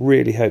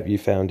 Really hope you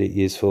found it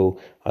useful.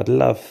 I'd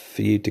love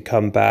for you to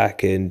come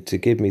back and to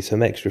give me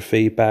some extra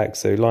feedback.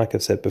 So like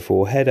I've said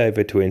before, head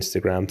over to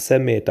Instagram,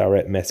 send me a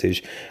direct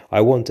message.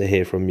 I want to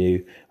hear from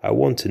you. I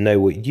want to know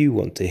what you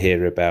want to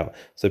hear about.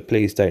 So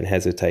please don't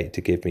hesitate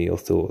to give me your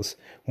thoughts.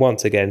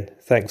 Once again,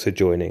 thanks for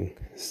joining.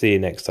 See you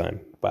next time.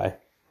 Bye.